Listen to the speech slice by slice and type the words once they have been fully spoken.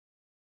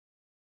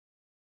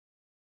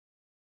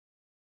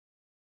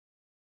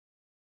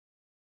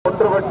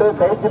ஒன்றுபட்டு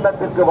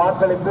கைச்சின்னத்திற்கு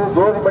வாக்களித்து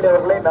ஜோதிமணி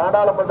அவர்களை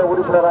நாடாளுமன்ற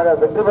உறுப்பினராக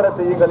வெற்றி பெற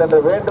செய்யுங்கள் என்ற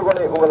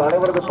வேண்டுகோளை உங்கள்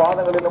அனைவரது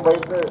பாதங்களிலும்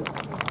வைத்து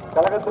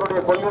கழகத்தினுடைய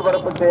கொள்கை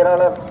பரப்பு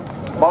செயலாளர்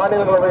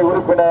மாநிலங்களவை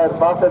உறுப்பினர்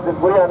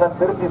பாசத்திற்குரிய அண்ணன்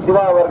திருச்சி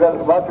சிவா அவர்கள்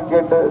வாக்கு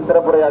கேட்டு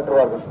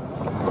சிறப்புரையாற்றுவார்கள்.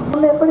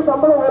 எப்படி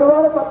சம்பளம் ஒரு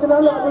வாரம் 10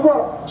 நாள்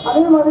அதிகம்,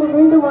 அதே மாதிரி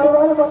மீண்டும் ஒரு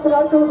வாரம் 10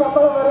 நாட்கள்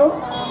சம்பளம் வரும்.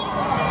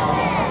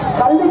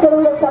 கல்வி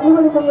கடவுளை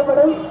தள்ளுபடி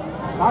செய்யப்படும்.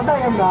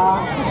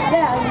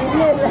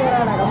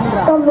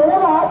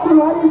 நேரம் ஆட்சி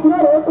மாறி இருக்குன்னா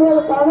ரோட்டு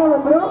வேலை தானா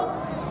வந்துடும்.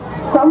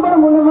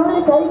 சம்பளம் முன்ன மாதிரி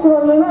கைக்கு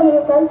வரணும்னா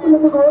நீங்க கை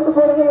சின்னத்துக்கு ஓட்டு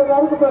போடுங்க,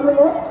 எல்லாருக்கும்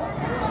சொல்லுங்க.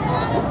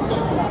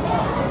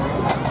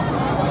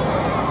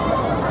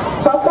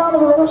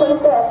 10வது வரை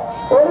படித்த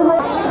ஒரு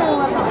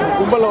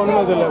கும்பல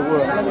ஒண்ணுமே இல்லை.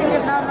 கும்பல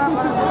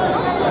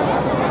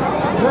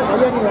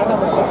ஒண்ணுமே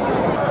இல்லை.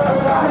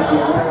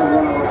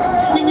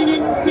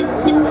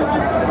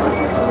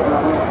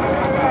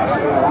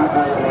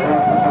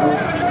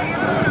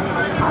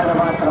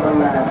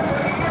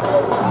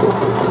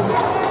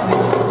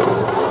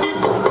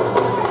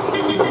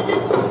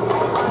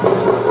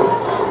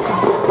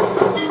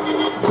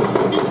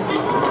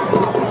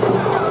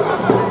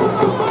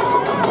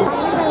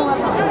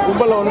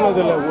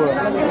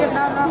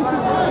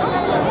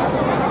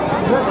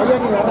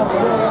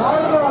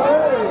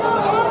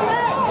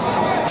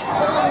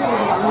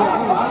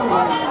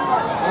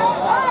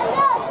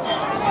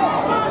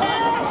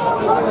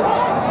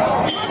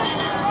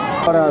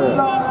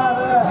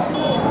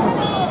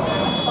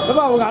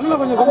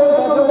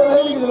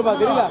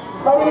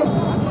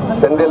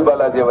 செந்தில்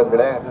பாலாஜி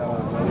அவர்களே,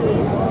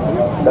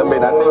 தம்பி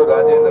நன்னூர்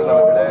ராஜேந்திரன்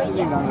அவர்களே,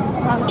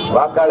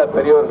 வாக்காளர்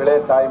பெரியோர்களே,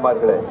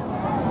 தாய்மார்களே,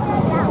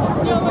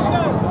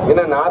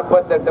 இன்னும்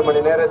 48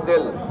 மணி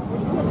நேரத்தில்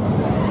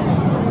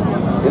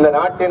இந்த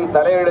நாட்டின்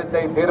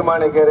தலையெழுத்தை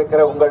தீர்மானிக்க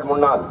இருக்கிற உங்கள்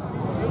முன்னால்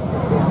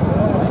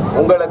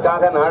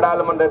உங்களுக்காக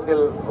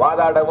நாடாளுமன்றத்தில்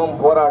வாதாடவும்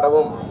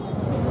போராடவும்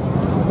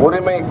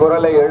உரிமை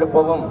குரலை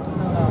எழுப்பவும்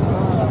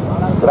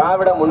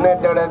திராவிட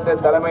முன்னேற்ற கழக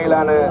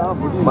தலைமையிலான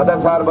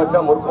மதசார்பற்ற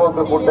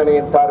முற்போக்கு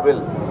கூட்டணியின்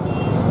சார்பில்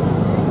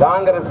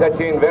காங்கிரஸ்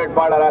கட்சியின்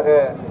வேட்பாளராக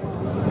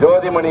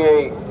ஜோதிமணியை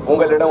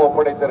உங்களிடம்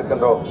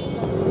ஒப்படைத்திருக்கின்றோம்.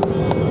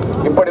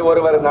 இப்படி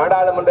ஒருவர்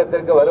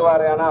நாடாளுமன்றத்திற்கு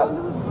வருவாரேயானால்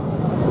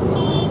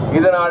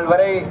இதுநாள்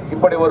வரை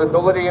இப்படி ஒரு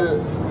தொகுதியில்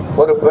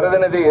ஒரு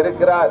பிரதிநிதி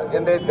இருக்கிறார்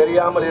என்றே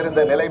தெரியாமல்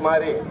இருந்த நிலை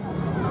மாறி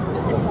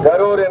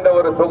கரூர் என்ற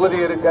ஒரு தொகுதி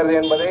இருக்கிறது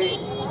என்பதை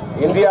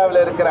இந்தியாவில்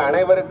இருக்கிற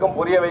அனைவருக்கும்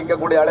புரிய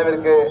வைக்கக்கூடிய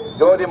அளவிற்கு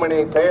ஜோதிமணி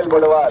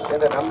செயல்படுவார்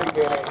என்ற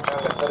நம்பிக்கையை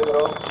நாங்கள்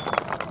தருகிறோம்.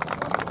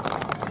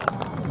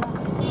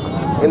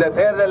 இந்த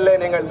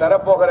தேர்தலில் நீங்கள்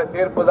தரப்போகிற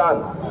தீர்ப்பு தான்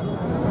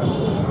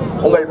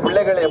உங்கள்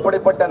பிள்ளைகள்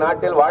எப்படிப்பட்ட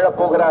நாட்டில்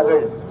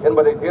வாழப்போகிறார்கள்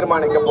என்பதை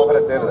தீர்மானிக்கப் போகிற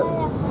தேர்தல்.